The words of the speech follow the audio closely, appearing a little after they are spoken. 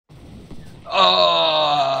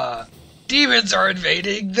Oh, demons are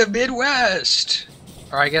invading the Midwest!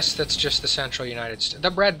 Or I guess that's just the central United States.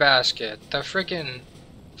 The breadbasket, the frickin'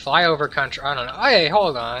 flyover country, I don't know. Hey,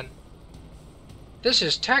 hold on. This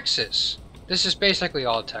is Texas. This is basically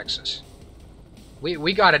all Texas.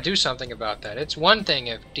 We gotta do something about that. It's one thing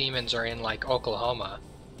if demons are in, like, Oklahoma.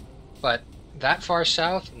 But that far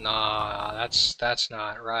south? Nah, that's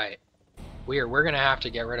not right. We're gonna have to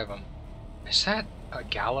get rid of them. Is that a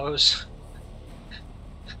gallows?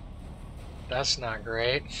 That's not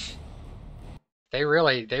great. They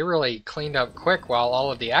really cleaned up quick while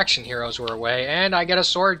all of the action heroes were away, and I get a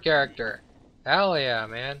sword character. Hell yeah,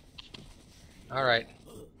 man. Alright.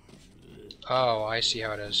 Oh, I see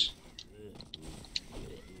how it is.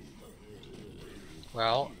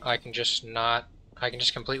 Well, I can just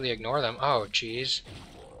completely ignore them. Oh, jeez.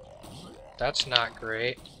 That's not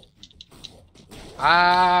great. Ah!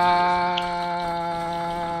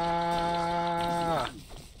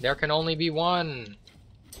 There can only be one.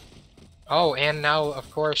 Oh, and now, of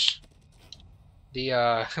course, the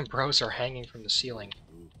bros are hanging from the ceiling.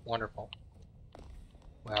 Wonderful.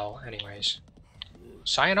 Well, anyways.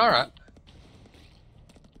 Sayonara!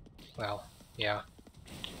 Well, yeah.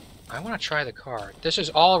 I want to try the car. This is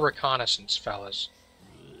all reconnaissance, fellas.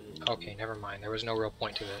 Okay, never mind. There was no real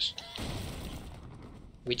point to this.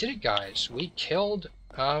 We did it, guys. We killed,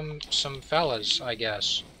 some fellas, I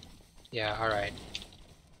guess. Yeah, alright.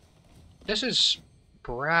 This is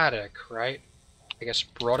Braddock, right? I guess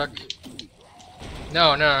Broddock?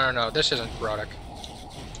 No. This isn't Broddock.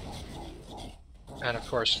 And, of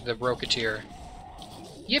course, the Broketeer.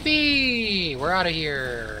 Yippee! We're out of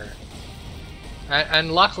here!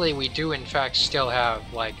 And luckily we do in fact still have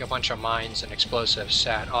like a bunch of mines and explosives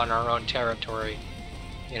sat on our own territory.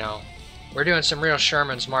 You know, we're doing some real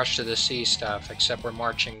Sherman's March to the Sea stuff, except we're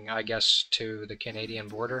marching, I guess, to the Canadian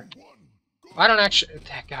border. I don't actually...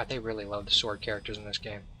 God, they really love the sword characters in this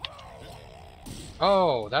game.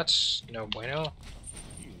 Oh, that's no bueno.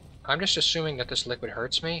 I'm just assuming that this liquid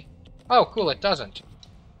hurts me. Oh, cool, it doesn't.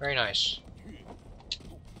 Very nice.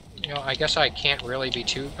 You know, I guess I can't really be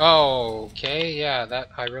too... Oh, okay, yeah, that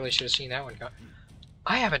I really should have seen that one come.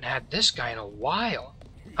 I haven't had this guy in a while.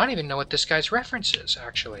 I don't even know what this guy's reference is,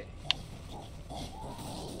 actually.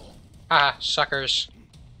 Ah, suckers.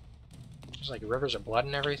 There's like rivers of blood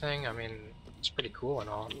and everything. I mean, it's pretty cool and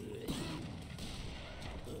all.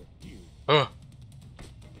 Ugh.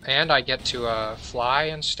 And I get to fly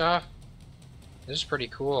and stuff. This is pretty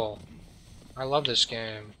cool. I love this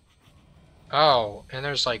game. Oh, and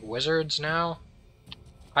there's like wizards now?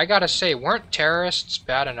 I gotta say, weren't terrorists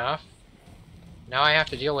bad enough? Now I have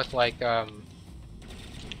to deal with like,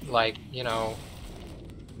 you know,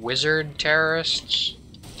 wizard terrorists?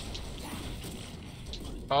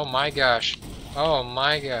 Oh my gosh. Oh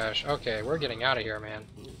my gosh. Okay, we're getting out of here, man.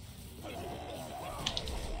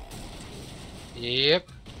 Yep.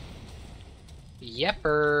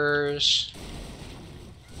 Yeppers.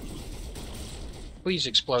 Please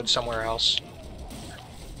explode somewhere else.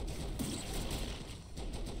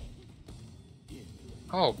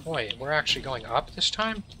 Oh boy, we're actually going up this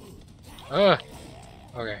time? Ugh.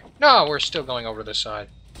 Okay. No, we're still going over to this side.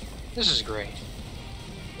 This is great.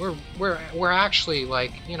 We're actually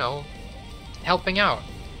like, you know, helping out.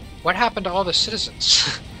 What happened to all the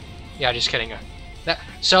citizens? Yeah, just kidding.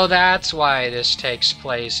 So that's why this takes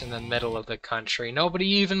place in the middle of the country. Nobody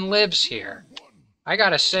even lives here. I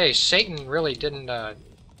gotta say, Satan really didn't,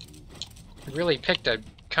 really picked a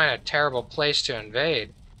kind of terrible place to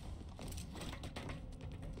invade.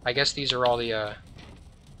 I guess these are all the,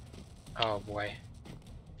 oh boy.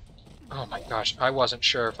 Oh my gosh, I wasn't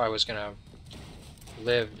sure if I was gonna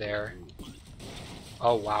live there.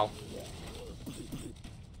 Oh wow.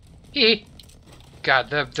 Hee!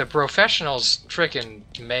 God, the professionals frickin'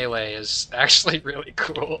 melee is actually really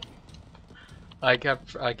cool. I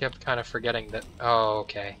kept kind of forgetting that. Oh,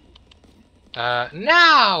 okay.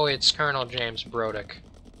 Now it's Colonel James Broddock.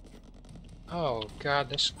 Oh God,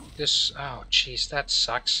 this. Oh, jeez, that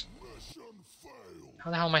sucks. How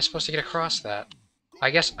the hell am I supposed to get across that? I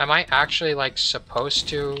guess am I actually like supposed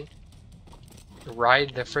to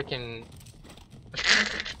ride the frickin'?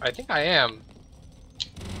 I think I am.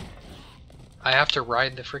 I have to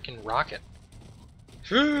ride the frickin' rocket.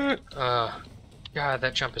 God,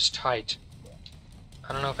 that jump is tight.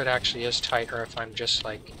 I don't know if it actually is tight or if I'm just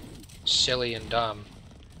like silly and dumb.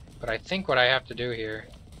 But I think what I have to do here...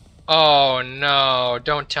 Oh no,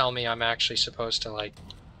 don't tell me I'm actually supposed to like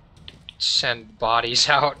send bodies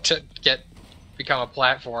out to become a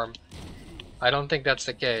platform. I don't think that's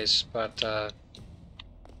the case, but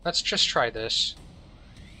let's just try this.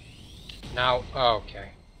 Now, oh, okay.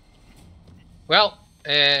 Well,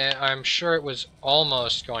 I'm sure it was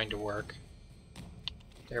almost going to work.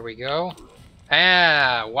 There we go.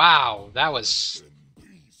 Ah, wow, that was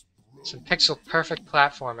some pixel-perfect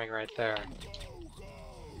platforming right there.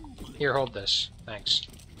 Here, hold this. Thanks.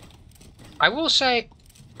 I will say,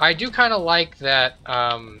 I do kind of like that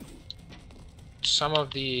some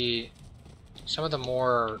of the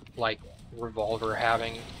more like revolver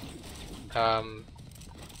having.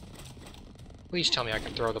 Please tell me I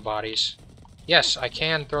can throw the bodies. Yes, I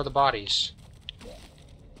can throw the bodies.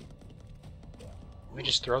 Let me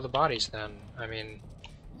just throw the bodies then. I mean,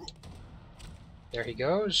 there he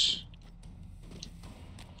goes.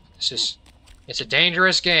 It's a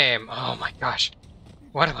dangerous game. Oh my gosh.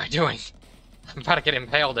 What am I doing? I'm about to get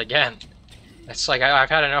impaled again. It's like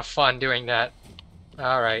I've had enough fun doing that.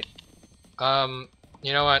 Alright.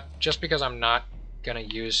 You know what? Just because I'm not gonna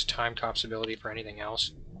use Time Cop's ability for anything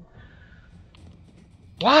else.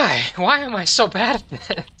 Why? Why am I so bad at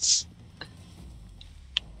this?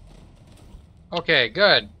 Okay,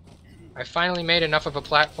 good. I finally made enough of a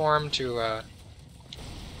platform to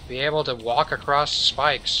be able to walk across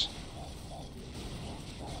spikes.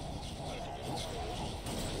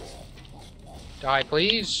 Die,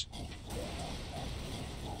 please.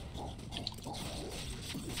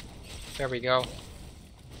 There we go.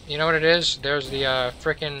 You know what it is? There's the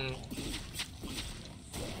frickin'...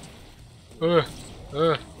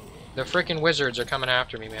 The frickin' wizards are coming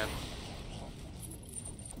after me, man.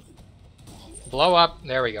 Blow up.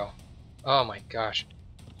 There we go. Oh my gosh.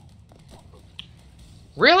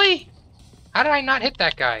 Really? How did I not hit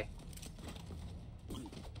that guy?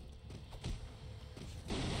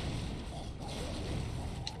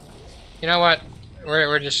 You know what?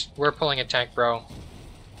 We're pulling a tank, bro.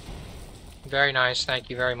 Very nice, thank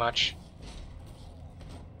you very much.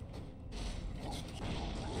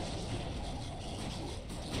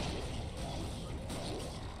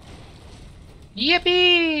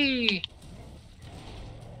 Yippee!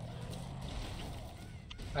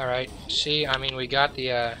 Alright, see, I mean, we got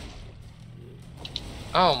the,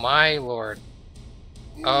 Oh my lord.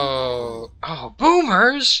 Oh,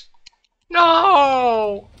 boomers!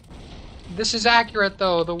 No! This is accurate,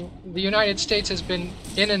 though. The United States has been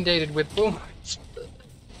inundated with boomers.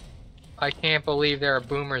 I can't believe there are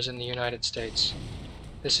boomers in the United States.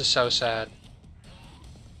 This is so sad.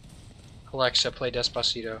 Alexa, play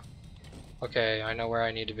Despacito. Okay, I know where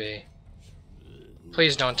I need to be.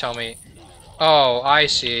 Please don't tell me. Oh, I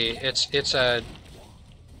see. It's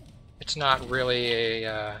not really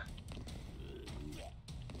a,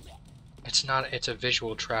 it's a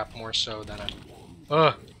visual trap more so than a...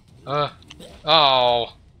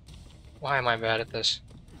 Oh. Why am I bad at this?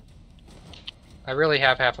 I really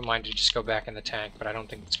have half a mind to just go back in the tank, but I don't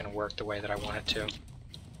think it's going to work the way that I want it to.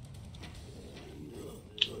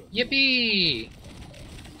 Yippee!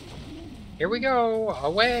 Here we go!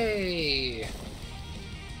 Away!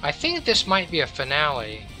 I think this might be a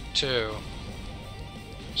finale, too.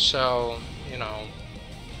 So, you know,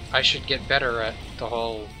 I should get better at the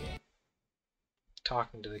whole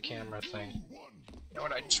talking to the camera thing. You know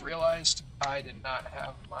what I just realized? I did not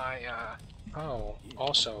have my, Oh,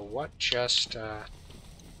 also, what just,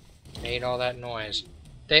 made all that noise?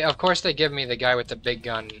 Of course they give me the guy with the big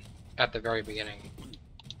gun at the very beginning.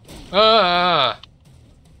 Ah!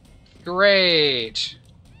 Great!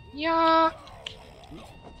 Yeah!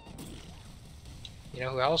 You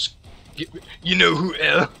know who else? You know who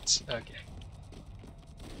else? Okay.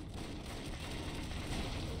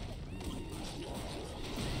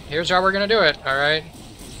 Here's how we're gonna do it, alright?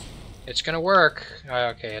 It's gonna work.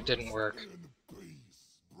 Okay, it didn't work.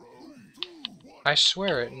 I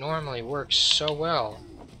swear it normally works so well.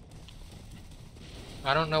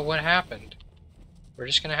 I don't know what happened. We're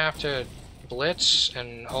just gonna have to blitz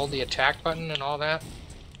and hold the attack button and all that.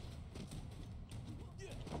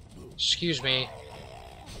 Excuse me.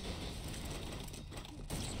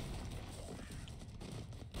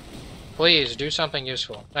 Please, do something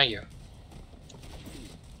useful. Thank you.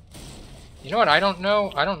 You know what, I don't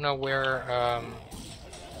know? I don't know where,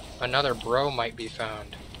 another bro might be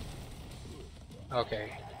found.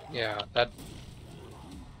 Okay, yeah, that...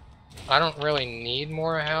 I don't really need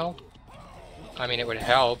more help. I mean, it would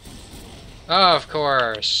help. Oh, of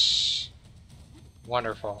course!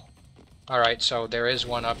 Wonderful. Alright, so there is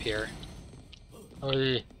one up here.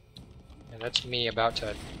 And that's me about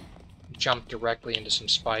to jump directly into some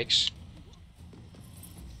spikes.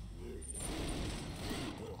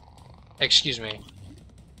 Excuse me.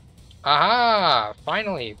 Aha!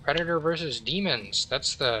 Finally! Predator versus Demons.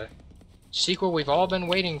 That's the sequel we've all been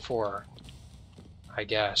waiting for. I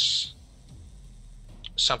guess.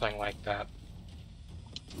 Something like that.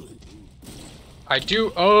 I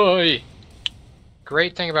do. Oh,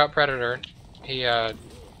 great thing about Predator, he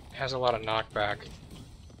has a lot of knockback.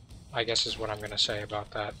 I guess is what I'm gonna say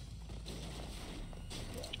about that.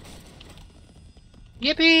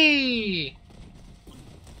 Yippee!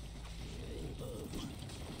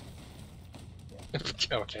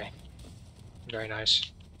 Okay. Very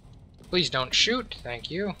nice. Please don't shoot,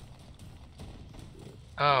 thank you.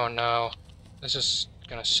 Oh no. This is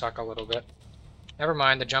gonna suck a little bit. Never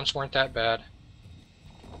mind, the jumps weren't that bad.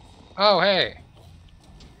 Oh, hey!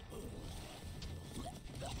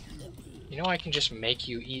 You know I can just make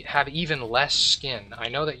you have even less skin. I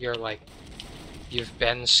know that you're like, you've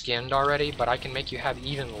been skinned already, but I can make you have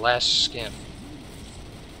even less skin.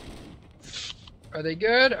 Are they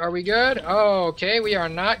good? Are we good? Oh, okay, we are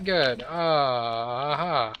not good.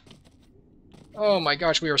 Oh my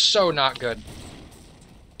gosh, we are so not good.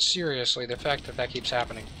 Seriously, the fact that that keeps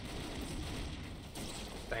happening.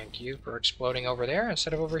 Thank you for exploding over there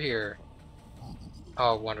instead of over here.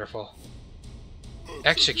 Oh, wonderful.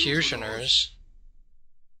 Executioners.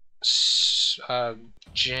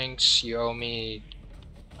 Jinx, you owe me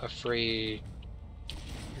a free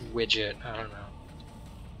widget. I don't know.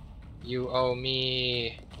 You owe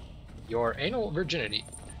me your anal virginity.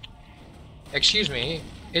 Excuse me,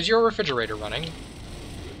 is your refrigerator running?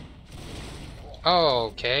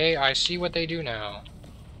 Okay, I see what they do now.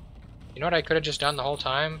 You know what I could have just done the whole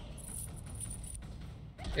time?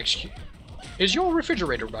 Excuse... Is your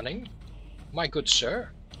refrigerator running? My good sir.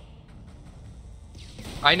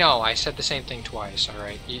 I know, I said the same thing twice,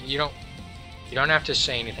 alright? You don't have to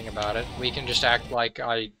say anything about it. We can just act like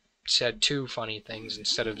I said 2 funny things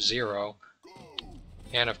instead of 0.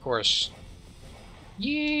 And of course...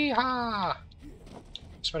 Yeehaw! I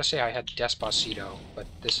was about to say I had Despacito, but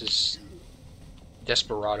this is...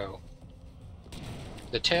 Desperado.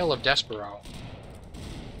 The Tale of Despero.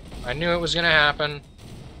 I knew it was gonna happen.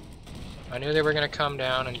 I knew they were gonna come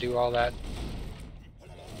down and do all that.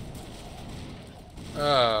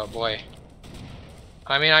 Oh boy.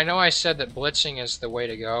 I mean, I know I said that blitzing is the way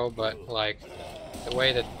to go, but like, the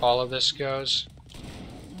way that all of this goes...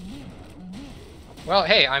 Well,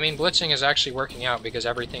 hey, I mean, blitzing is actually working out because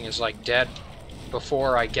everything is like dead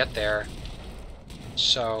before I get there.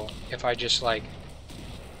 So, if I just like...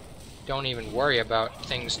 don't even worry about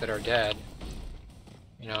things that are dead,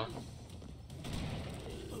 you know.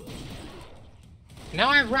 Now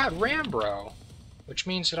I've got Rambro, which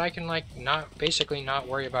means that I can like basically not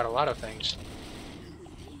worry about a lot of things.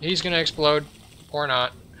 He's gonna explode, or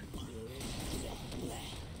not.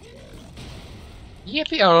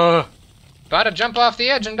 Yippee! Oh, about to jump off the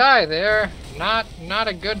edge and die there. Not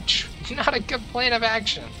a good plan of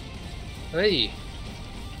action. Hey,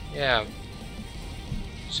 yeah.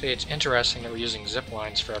 See, it's interesting that we're using zip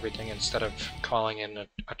lines for everything instead of calling in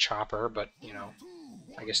a chopper, but, you know,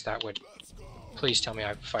 I guess that would... Please tell me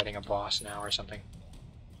I'm fighting a boss now or something.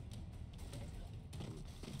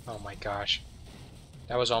 Oh my gosh.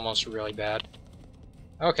 That was almost really bad.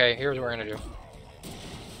 Okay, here's what we're gonna do.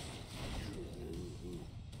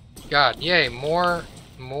 God, yay, more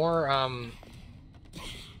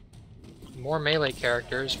melee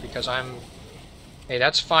characters, because I'm... Hey,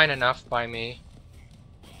 that's fine enough by me.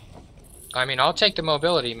 I mean, I'll take the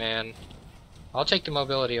mobility, man. I'll take the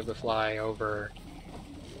mobility of the fly over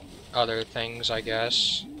other things, I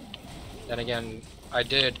guess. Then again, I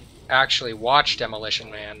did actually watch Demolition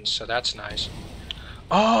Man, so that's nice.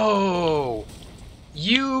 Oh!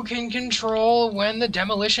 You can control when the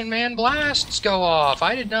Demolition Man blasts go off!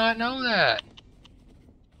 I did not know that!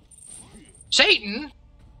 Satan?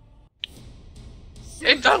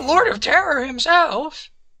 It's the Lord of Terror himself!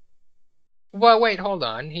 Well, wait, hold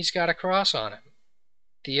on. He's got a cross on him.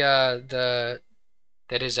 That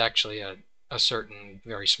is actually a certain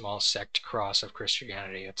very small sect cross of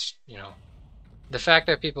Christianity. It's, you know, the fact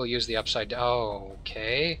that people use the upside down... Oh,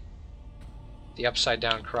 okay. The upside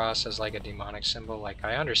down cross as like a demonic symbol. Like,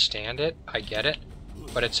 I understand it. I get it.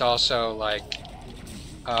 But it's also like,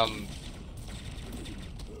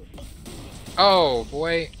 oh,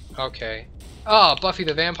 boy. Okay. Oh, Buffy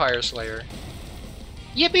the Vampire Slayer.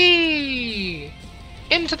 Yippee!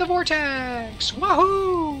 Into the vortex!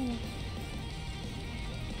 Wahoo!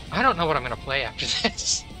 I don't know what I'm gonna play after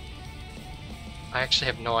this. I actually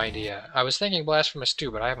have no idea. I was thinking Blasphemous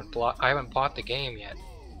 2, but I haven't bought the game yet.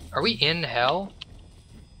 Are we in hell?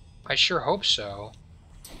 I sure hope so.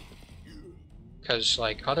 Because,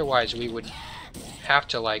 like, otherwise we would have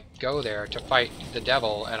to, like, go there to fight the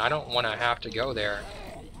devil, and I don't want to have to go there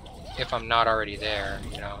if I'm not already there,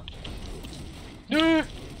 you know.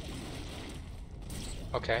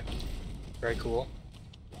 Okay. Very cool.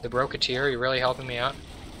 The Broketeer, you're really helping me out.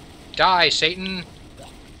 Die, Satan!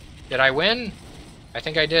 Did I win? I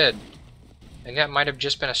think I did. I think that might have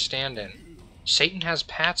just been a stand-in. Satan has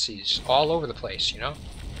patsies all over the place, you know?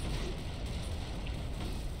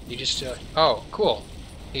 You just, oh, cool.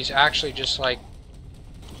 He's actually just, like,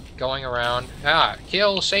 going around. Ah,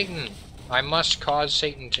 kill Satan! I must cause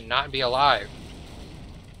Satan to not be alive.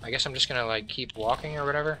 I guess I'm just gonna, like, keep walking or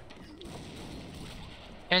whatever.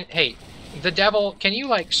 And, hey, the devil, can you,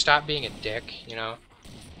 like, stop being a dick, you know?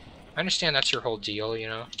 I understand that's your whole deal, you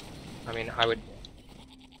know? I mean, I would...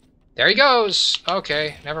 There he goes!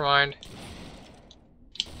 Okay, never mind.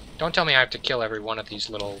 Don't tell me I have to kill every one of these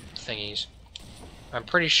little thingies. I'm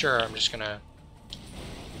pretty sure I'm just gonna...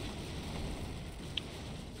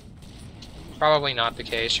 Probably not the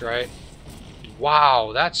case, right?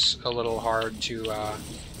 Wow, that's a little hard to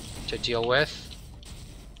deal with.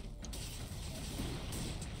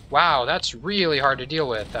 Wow, that's really hard to deal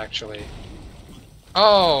with, actually.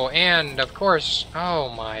 Oh, and of course... Oh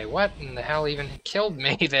my, what in the hell even killed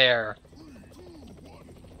me there?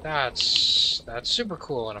 That's super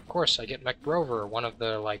cool, and of course I get McBrover, one of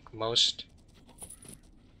the, like, most...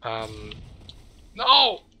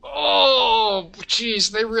 No! Oh, jeez,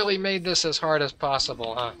 they really made this as hard as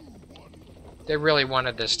possible, huh? They really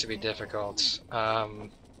wanted this to be difficult.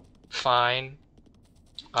 Fine.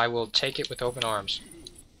 I will take it with open arms.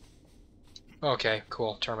 Okay,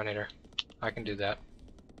 cool, Terminator. I can do that.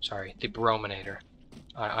 Sorry, the Brominator.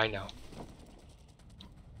 I know.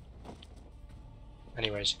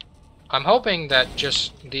 Anyways, I'm hoping that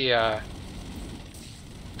just the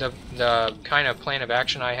kind of plan of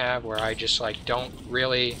action I have, where I just like don't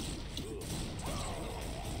really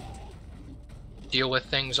deal with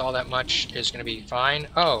things all that much, is gonna be fine.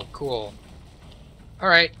 Oh, cool. All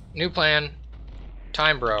right, new plan.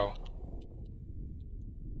 Time bro.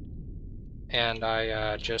 And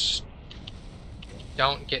I just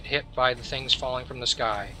don't get hit by the things falling from the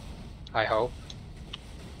sky. I hope.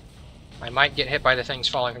 I might get hit by the things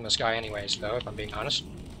falling from the sky anyways, though, if I'm being honest.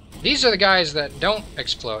 These are the guys that don't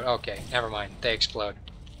explode. Okay, never mind. They explode.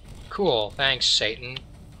 Cool. Thanks, Satan.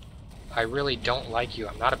 I really don't like you.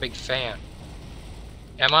 I'm not a big fan.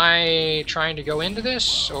 Am I trying to go into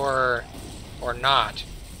this, or not?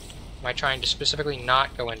 Am I trying to specifically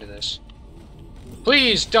not go into this?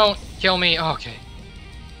 Please don't kill me. Okay.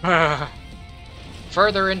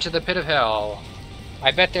 Further into the pit of hell.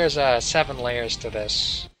 I bet there's 7 layers to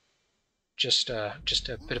this. Just a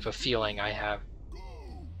bit of a feeling I have.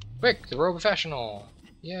 Quick, the Professional.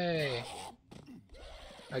 Yay.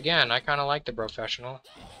 Again, I kind of like the Professional.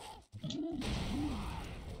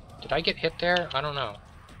 Did I get hit there? I don't know.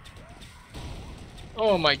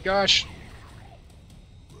 Oh my gosh.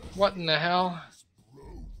 What in the hell?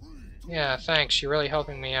 Yeah, thanks. You're really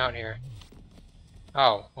helping me out here.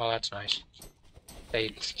 Oh, well, that's nice. I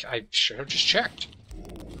should have just checked.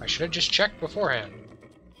 I should have just checked beforehand.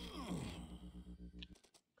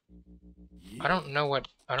 I don't know what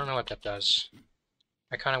that does.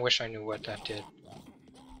 I kind of wish I knew what that did.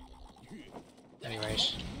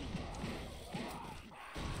 Anyways.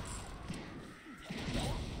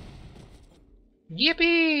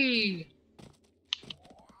 Yippee!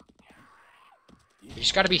 You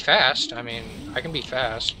just gotta be fast. I mean, I can be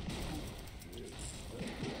fast.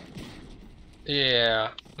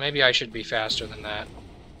 Yeah, maybe I should be faster than that.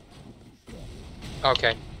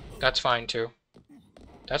 Okay, that's fine too.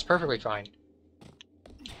 That's perfectly fine.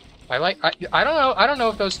 I don't know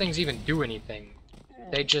if those things even do anything.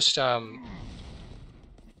 They just Oh,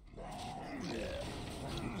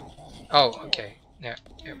 okay. Yeah,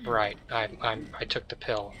 right. I took the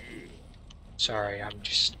pill. Sorry, I'm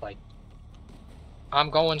just like I'm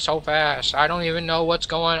going so fast. I don't even know what's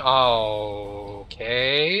going on.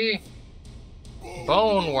 Okay.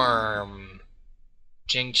 Bone worm.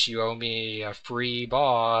 Jinx, you owe me a free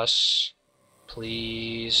boss.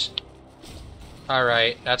 Please.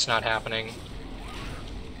 Alright, that's not happening.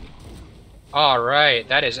 Alright,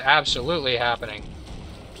 that is absolutely happening.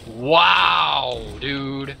 Wow,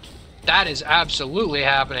 dude. That is absolutely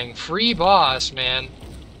happening. Free boss, man.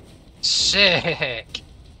 Sick.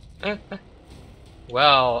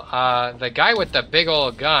 Well, the guy with the big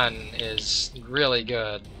old gun is really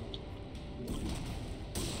good.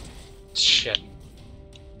 Shit.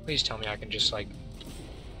 Please tell me I can just, like,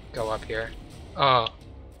 go up here. Oh,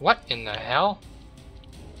 what in the hell?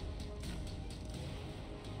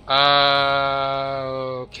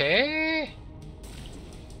 Okay.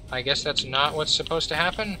 I guess that's not what's supposed to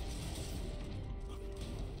happen.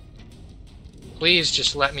 Please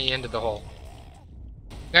just let me into the hole.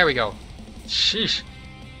 There we go. Sheesh.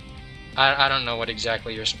 I don't know what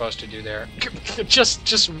exactly you're supposed to do there.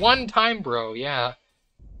 just one time, bro, yeah.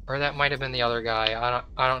 Or that might have been the other guy.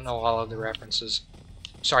 I don't know all of the references.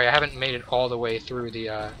 Sorry, I haven't made it all the way through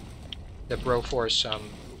the Broforce,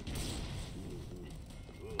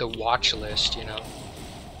 the watch list, you know.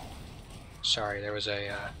 Sorry, there was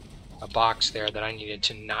a box there that I needed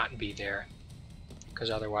to not be there, because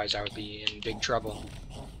otherwise I would be in big trouble.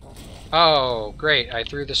 Oh, great, I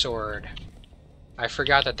threw the sword. I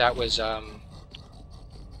forgot that that was,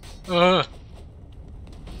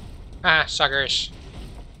 Ah, suckers.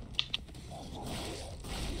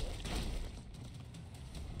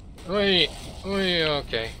 Oi, oi,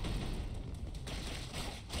 okay.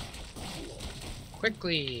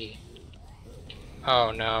 Quickly.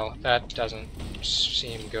 Oh no, that doesn't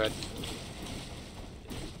seem good.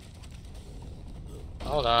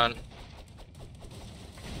 Hold on.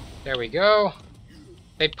 There we go.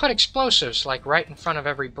 They put explosives, like, right in front of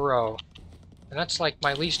every bro. And that's, like,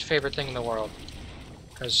 my least favorite thing in the world.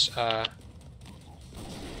 Because,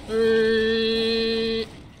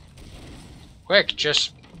 quick,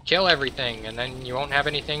 just kill everything, and then you won't have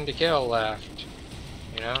anything to kill left.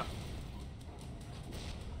 You know?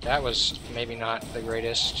 That was maybe not the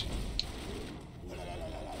greatest.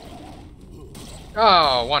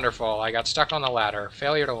 Oh, wonderful. I got stuck on the ladder.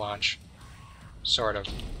 Failure to launch. Sort of.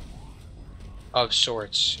 Of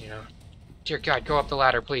sorts, you know. Dear God, go up the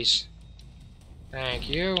ladder, please. Thank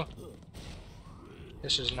you.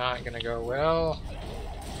 This is not gonna go well.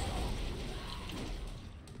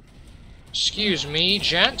 Excuse me,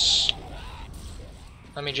 gents.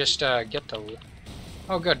 Let me just get the...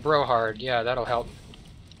 Oh good, bro hard. Yeah, that'll help.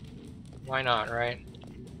 Why not, right?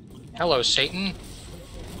 Hello, Satan.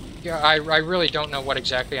 Yeah, I really don't know what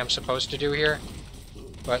exactly I'm supposed to do here.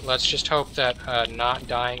 But let's just hope that not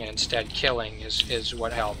dying and instead killing is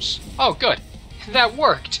what helps. Oh, good! That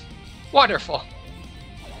worked! Wonderful!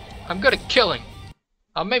 I'm good at killing.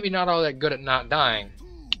 I'm maybe not all that good at not dying,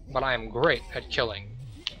 but I am great at killing.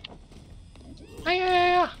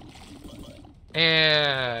 Yeah.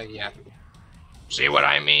 Yeah. See what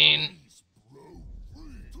I mean?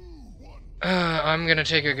 I'm gonna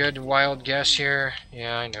take a good wild guess here.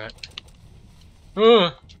 Yeah, I know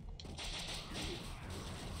it.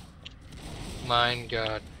 My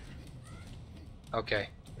God. Okay,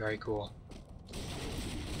 very cool.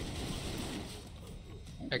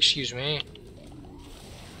 Excuse me.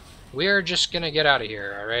 We're just gonna get out of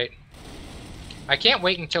here, alright? I can't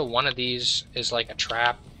wait until one of these is like a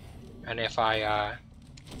trap, and if I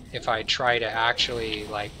try to actually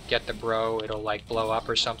like get the bro, it'll like blow up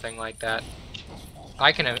or something like that.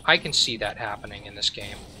 I can see that happening in this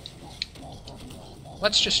game.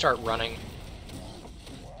 Let's just start running.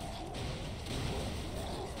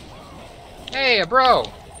 Hey, a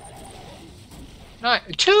bro!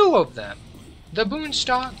 Not two of them! The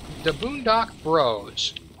Boondock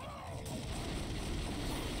Bros.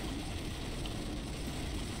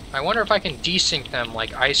 I wonder if I can desync them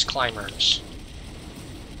like ice climbers.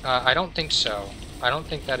 I don't think so. I don't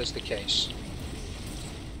think that is the case.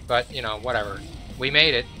 But, you know, whatever. We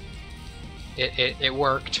made it. It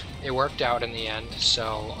worked. It worked out in the end,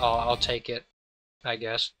 so I'll take it, I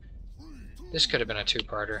guess. This could have been a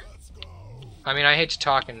two-parter. I mean, I hate to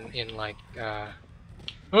talk in like,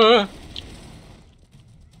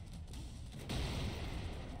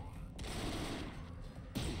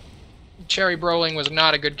 Cherry Broling was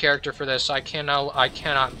not a good character for this. I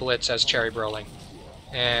cannot blitz as Cherry Broling.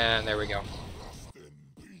 And there we go.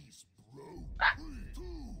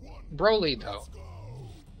 Broly, though.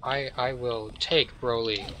 I will take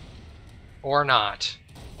Broly. Or not.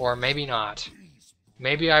 Or maybe not.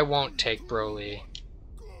 Maybe I won't take Broly.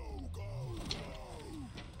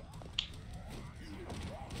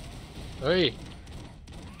 Hey!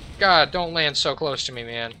 God, don't land so close to me,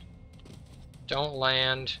 man. Don't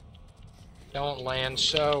land. Don't land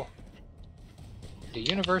so. The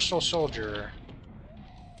Universal Soldier.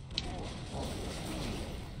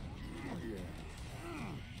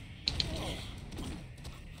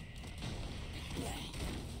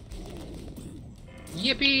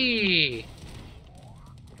 Yippee!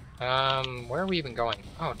 Where are we even going?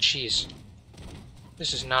 Oh, jeez.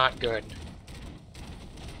 This is not good.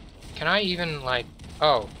 Can I even, like...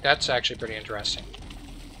 Oh, that's actually pretty interesting.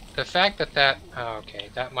 The fact that oh, okay,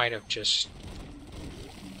 that might have just...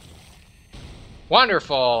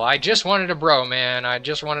 Wonderful! I just wanted a bro, man. I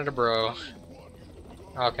just wanted a bro.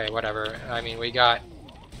 Okay, whatever. I mean, we got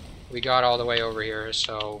all the way over here,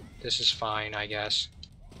 so this is fine, I guess.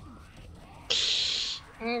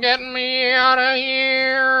 Get me out of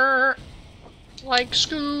here! Like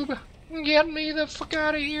Scoob! Get me the fuck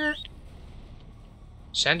out of here!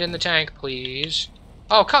 Send in the tank, please.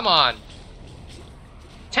 Oh, come on!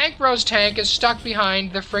 Tank Bro's tank is stuck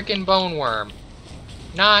behind the frickin' bone worm.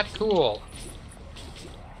 Not cool.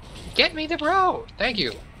 Get me the bro! Thank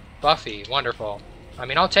you. Buffy, wonderful. I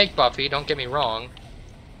mean, I'll take Buffy, don't get me wrong.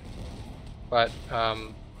 But,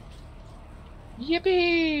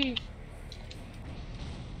 yippee!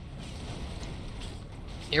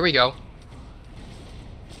 Here we go.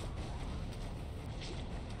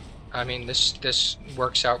 I mean, this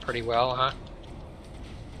works out pretty well, huh?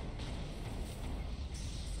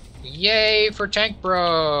 Yay for Tank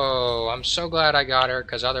Bro! I'm so glad I got her,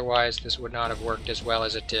 because otherwise this would not have worked as well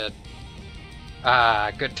as it did.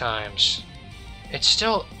 Ah, good times. It's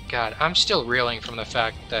still... God, I'm still reeling from the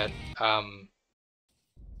fact that,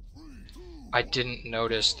 I didn't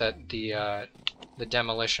notice that the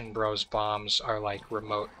Demolition Bros bombs are like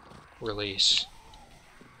remote release.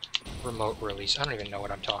 Remote release. I don't even know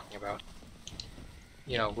what I'm talking about.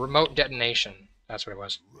 You know, remote detonation. That's what it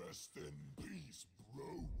was.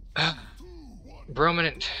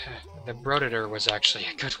 Brominant... The Brodator was actually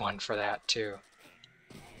a good one for that, too.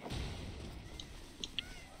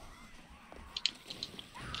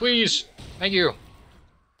 Please! Thank you!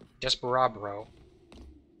 Desperabro.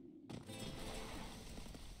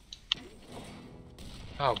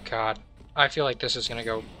 Oh god. I feel like this is gonna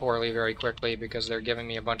go poorly very quickly because they're giving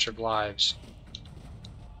me a bunch of lives.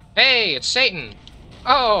 Hey! It's Satan!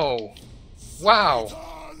 Oh! Wow!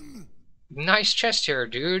 Nice chest hair,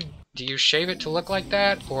 dude. Do you shave it to look like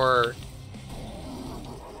that, or...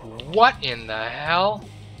 What in the hell?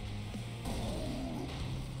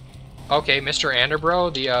 Okay, Mr.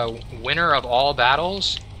 Anderbro, the winner of all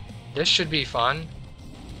battles. This should be fun.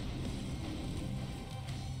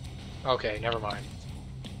 Okay, never mind.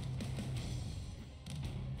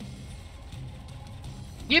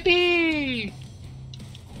 Yippee!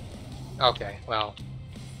 Okay, well,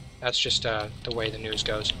 that's just the way the news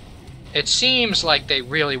goes. It seems like they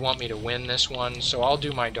really want me to win this one, so I'll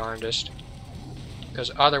do my darndest.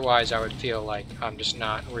 Because otherwise I would feel like I'm just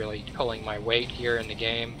not really pulling my weight here in the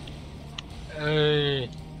game.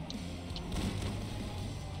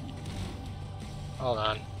 Hold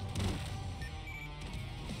on.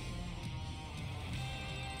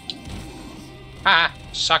 Ha!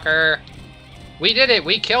 Sucker! We did it!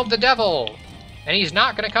 We killed the devil! And he's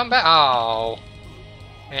not gonna come back. Oh.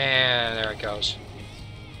 And there it goes.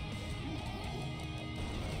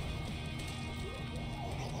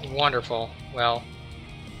 Wonderful. Well,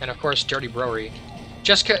 and of course, Dirty Brory.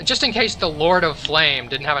 Just in case the Lord of Flame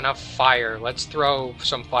didn't have enough fire, let's throw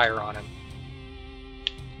some fire on him.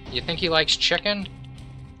 You think he likes chicken?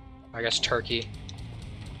 I guess turkey.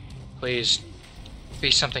 Please be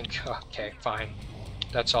something. Okay, fine.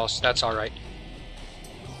 That's all right.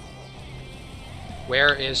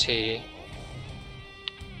 Where is he?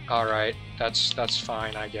 All right, that's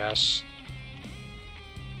fine, I guess.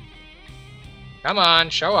 Come on,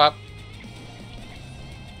 show up.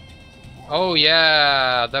 Oh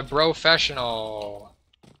yeah, the Brofessional.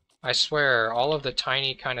 I swear, all of the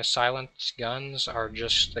tiny kind of silent guns are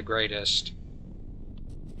just the greatest.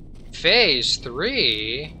 Phase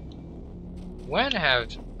 3? When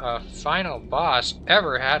have a final boss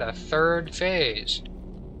ever had a third phase?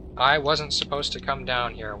 I wasn't supposed to come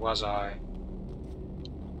down here, was I?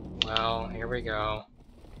 Well, here we go.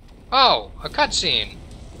 Oh, a cutscene.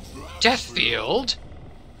 Deathfield?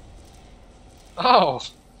 Oh,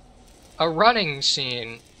 a running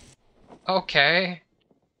scene. Okay,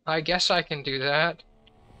 I guess I can do that.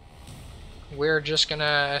 We're just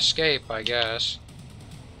gonna escape, I guess.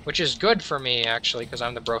 Which is good for me, actually, because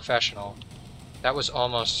I'm the Brofessional. That was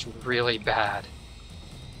almost really bad.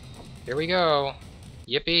 Here we go.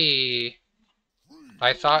 Yippee!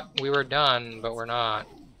 I thought we were done, but we're not.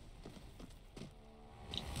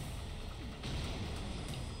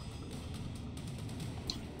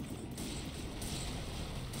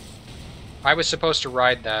 I was supposed to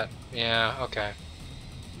ride that. Yeah, okay.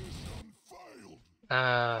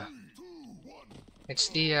 It's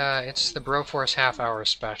the Broforce half-hour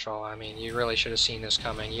special. I mean, you really should have seen this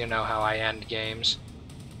coming. You know how I end games.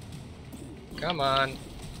 Come on.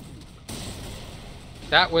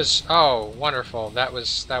 That was, oh, wonderful. That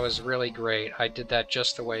was really great. I did that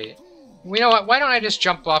just the way... You know what? Why don't I just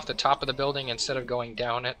jump off the top of the building instead of going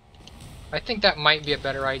down it? I think that might be a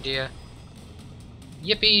better idea.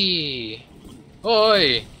 Yippee!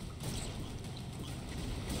 Oi!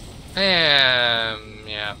 Yeah.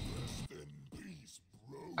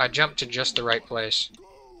 I jumped to just the right place.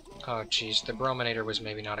 Oh, jeez. The Brominator was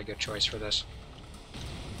maybe not a good choice for this.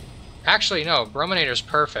 Actually, no. Brominator's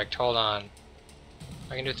perfect. Hold on.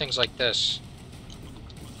 I can do things like this.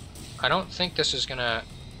 I don't think this is gonna...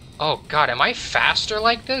 Oh, God. Am I faster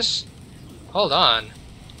like this? Hold on.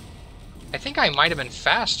 I think I might have been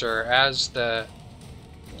faster as the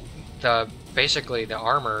basically the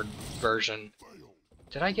armored version.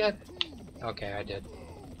 Did I get? Okay, I did.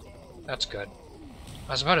 That's good.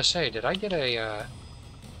 I was about to say, did I get a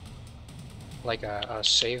like a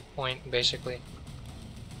save point basically?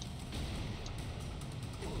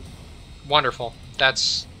 Wonderful.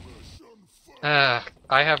 That's I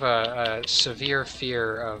have a severe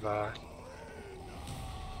fear of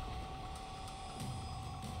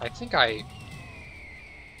I think I...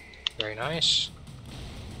 Very nice.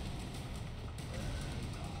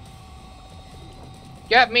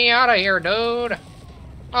 Get me out of here, dude!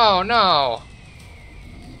 Oh no!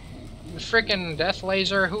 The frickin' death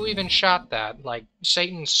laser? Who even shot that? Like,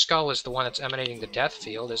 Satan's skull is the one that's emanating the death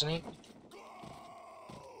field, isn't he?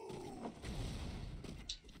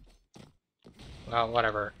 Well,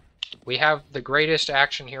 whatever. We have the greatest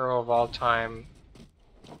action hero of all time,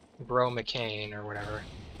 Bro McCain, or whatever.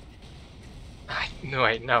 No,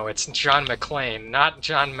 wait, no, it's John McClane, not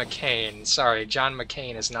John McCain. Sorry, John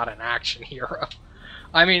McCain is not an action hero.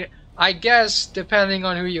 I mean, I guess, depending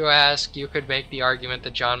on who you ask, you could make the argument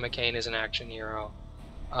that John McCain is an action hero.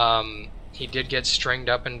 He did get stringed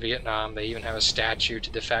up in Vietnam. They even have a statue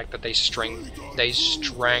to the fact that they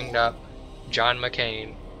stranged up John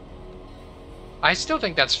McCain. I still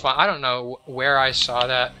think that's fun. I don't know where I saw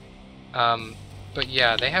that, but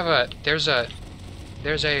yeah, they have there's a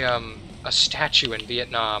statue in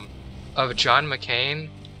Vietnam of John McCain,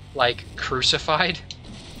 like, crucified,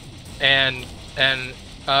 and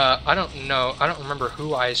I don't remember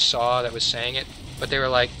who I saw that was saying it, but they were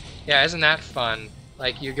like, yeah, isn't that fun?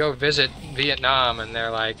 Like, you go visit Vietnam and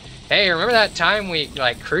they're like, hey, remember that time we,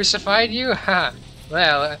 like, crucified you? Ha!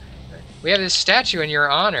 Well, we have this statue in your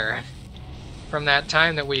honor from that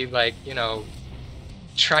time that we, like, you know,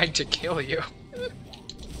 tried to kill you.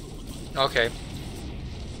 Okay.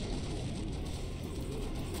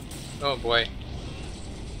 Oh boy.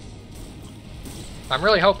 I'm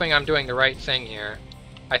really hoping I'm doing the right thing here.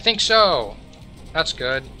 I think so! That's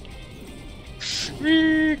good.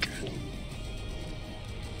 Shriek!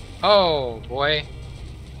 Oh boy.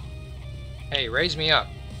 Hey, raise me up.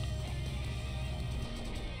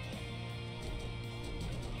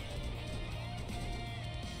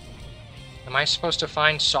 Am I supposed to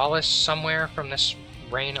find solace somewhere from this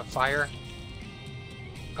rain of fire?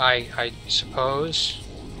 I suppose.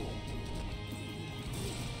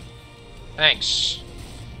 Thanks.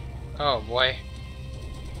 Oh boy.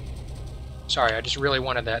 Sorry, I just really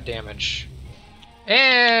wanted that damage.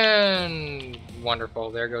 And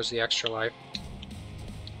wonderful, there goes the extra life.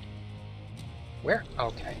 Where?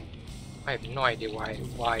 Okay. I have no idea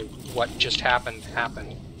why what just happened.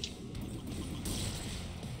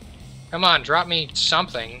 Come on, drop me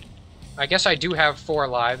something. I guess I do have 4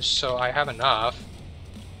 lives, so I have enough.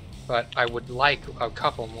 But I would like a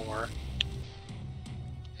couple more.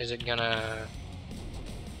 Is it gonna...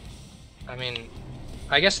 I mean,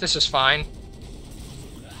 I guess this is fine.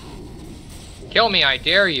 Kill me, I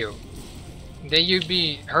dare you. You'd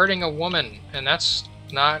be hurting a woman, and that's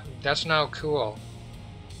not cool.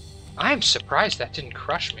 I'm surprised that didn't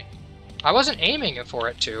crush me. I wasn't aiming for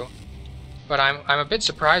it to, but I'm a bit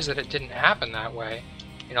surprised that it didn't happen that way,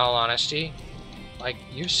 in all honesty. Like,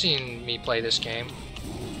 you've seen me play this game.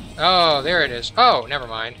 Oh, there it is. Oh, never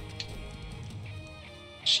mind.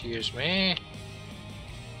 Excuse me.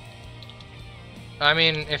 I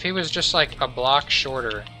mean, if he was just like a block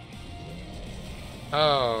shorter.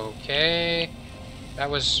 Okay.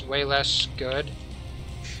 That was way less good.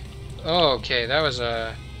 Okay, that was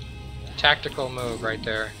a tactical move right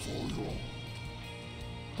there.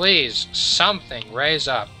 Please, something, raise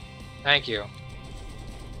up. Thank you.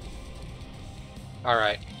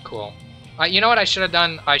 Alright, cool. You know what I should have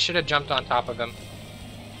done? I should have jumped on top of him.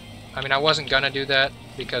 I mean, I wasn't gonna do that,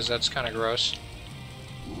 because that's kind of gross.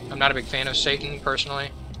 I'm not a big fan of Satan, personally.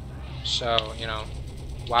 So, you know,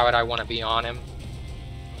 why would I want to be on him?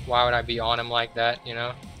 Why would I be on him like that, you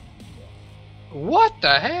know? What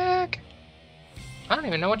the heck? I don't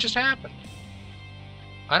even know what just happened.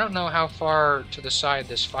 I don't know how far to the side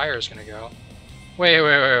this fire is gonna go.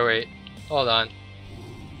 Wait. Hold on.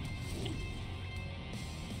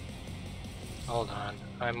 Hold on.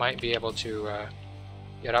 I might be able to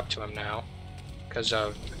get up to him now. Because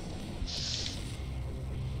of...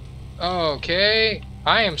 Okay.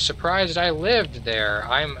 I am surprised I lived there.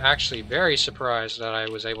 I'm actually very surprised that I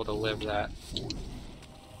was able to live that.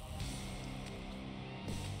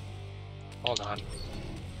 Hold on.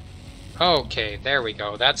 Okay, there we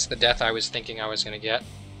go. That's the death I was thinking I was gonna get.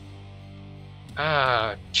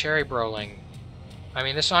 Ah, cherry broling. I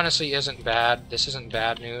mean, this honestly isn't bad. This isn't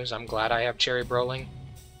bad news. I'm glad I have cherry broling.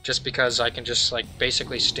 just because I can just, like,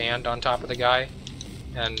 basically stand on top of the guy,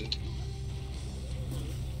 and...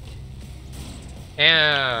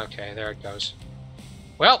 Yeah, okay, there it goes.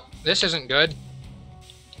 Well, this isn't good.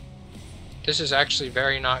 This is actually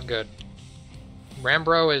very not good.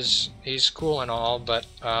 Rambro he's cool and all, but,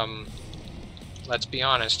 let's be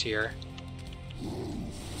honest here.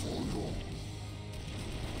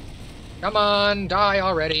 Come on, die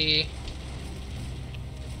already!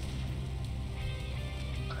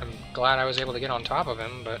 I'm glad I was able to get on top of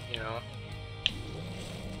him, but, you know...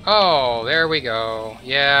 Oh, there we go.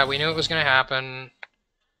 Yeah, we knew it was gonna happen.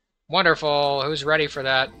 Wonderful. Who's ready for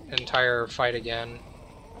that entire fight again?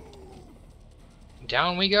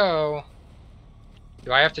 Down we go.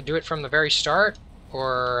 Do I have to do it from the very start?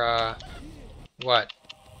 Or, what?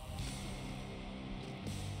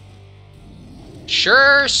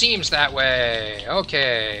 Sure seems that way.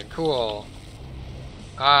 Okay, cool.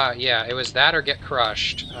 Yeah, it was that or get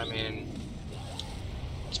crushed. I mean,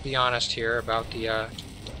 let's be honest here about the,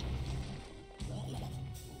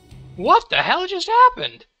 What the hell just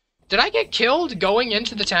happened? Did I get killed going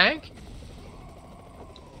into the tank?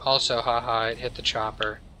 Also, haha, it hit the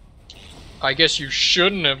chopper. I guess you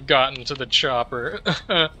shouldn't have gotten to the chopper.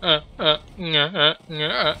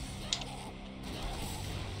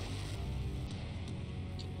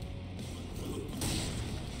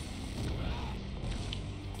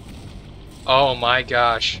 Oh my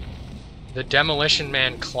gosh. The Demolition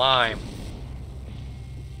Man climb.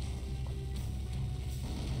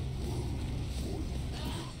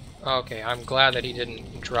 Okay, I'm glad that he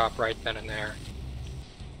didn't drop right then and there.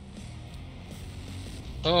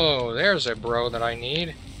 Oh, there's a bro that I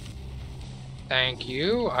need. Thank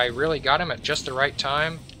you. I really got him at just the right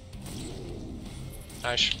time.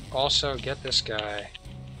 I should also get this guy.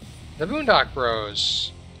 The Boondock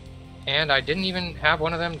Bros. And I didn't even have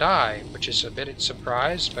one of them die, which is a bit of a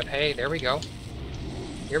surprise, but hey, there we go.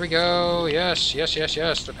 Here we go. Yes, yes, yes,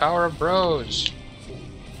 yes. The power of bros.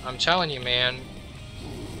 I'm telling you, man.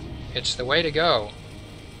 It's the way to go.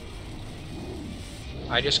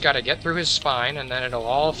 I just gotta get through his spine, and then it'll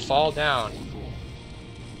all fall down.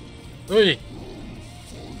 Hey!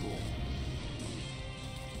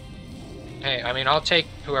 Hey, I mean, I'll take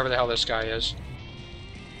whoever the hell this guy is.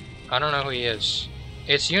 I don't know who he is.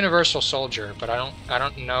 It's Universal Soldier, but I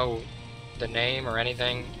don't know the name or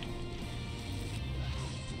anything.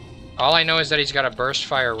 All I know is that he's got a burst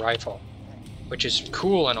fire rifle, which is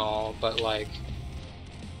cool and all, but like,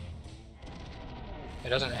 it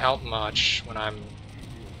doesn't help much when I'm,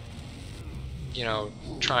 you know,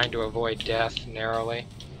 trying to avoid death narrowly.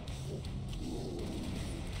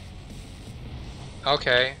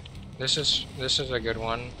 Okay, this is a good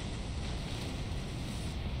one,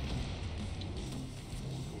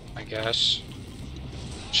 I guess.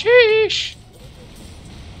 Sheesh!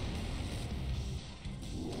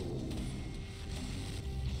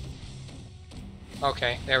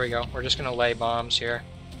 Okay, there we go. We're just gonna lay bombs here.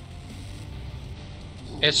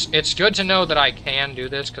 It's good to know that I can do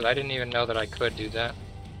this, because I didn't even know that I could do that.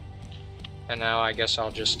 And now I guess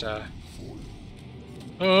I'll just, come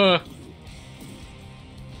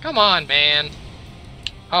on, man!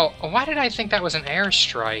 Oh, why did I think that was an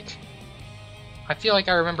airstrike? I feel like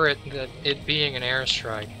I remember it being an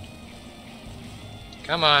airstrike.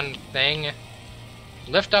 Come on, thing.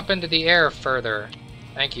 Lift up into the air further.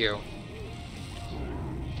 Thank you.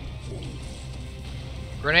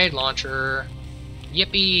 Grenade launcher.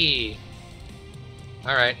 Yippee!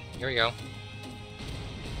 Alright, here we go.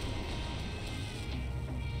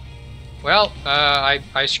 Well,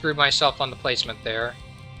 I screwed myself on the placement there.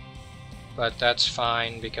 But that's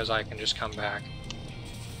fine, because I can just come back.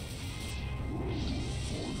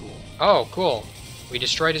 Oh, cool. We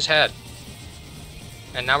destroyed his head.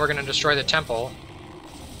 And now we're gonna destroy the temple.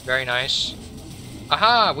 Very nice.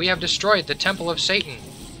 Aha! We have destroyed the Temple of Satan.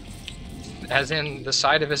 As in, the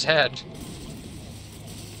side of his head.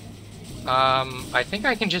 I think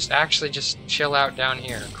I can just chill out down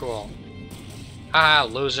here. Cool. Ah,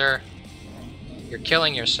 loser. You're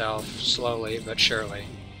killing yourself, slowly but surely.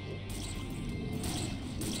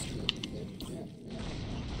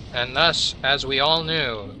 And thus, as we all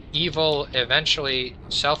knew, evil eventually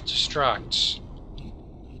self-destructs.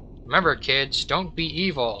 Remember, kids, don't be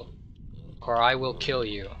evil, or I will kill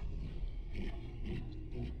you.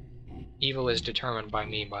 Evil is determined by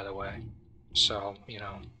me, by the way. So, you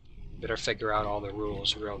know, better figure out all the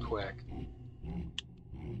rules real quick.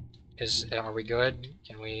 Are we good?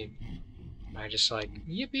 Can I just like,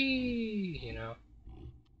 yippee, you know?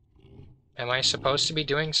 Am I supposed to be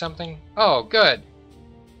doing something? Oh, good!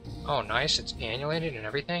 Oh, nice, it's annulated and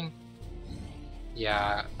everything?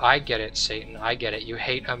 Yeah, I get it, Satan. I get it. You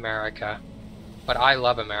hate America. But I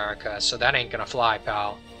love America, so that ain't gonna fly,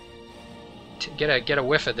 pal. Get a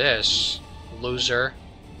whiff of this, loser.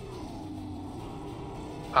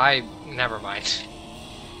 Never mind.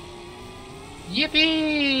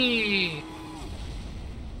 Yippee!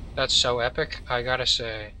 That's so epic, I gotta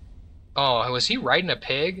say. Oh, was he riding a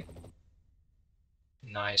pig?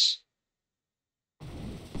 Nice.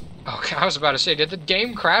 Okay, I was about to say, did the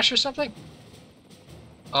game crash or something?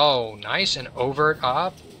 Oh, nice and overt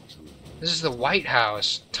op. This is the White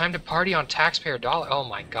House. Time to party on taxpayer dollar. Oh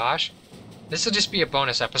my gosh. This will just be a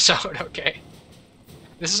bonus episode, okay?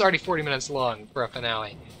 This is already 40 minutes long for a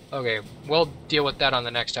finale. Okay, we'll deal with that on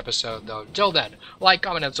the next episode, though. Till then, like,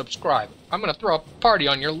 comment, and subscribe. I'm gonna throw a party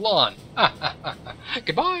on your lawn.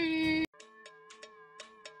 Goodbye!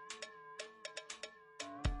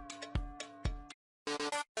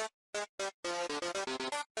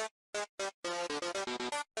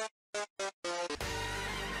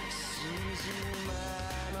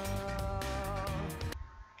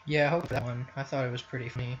 Yeah, I hope that one. I thought it was pretty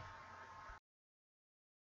funny.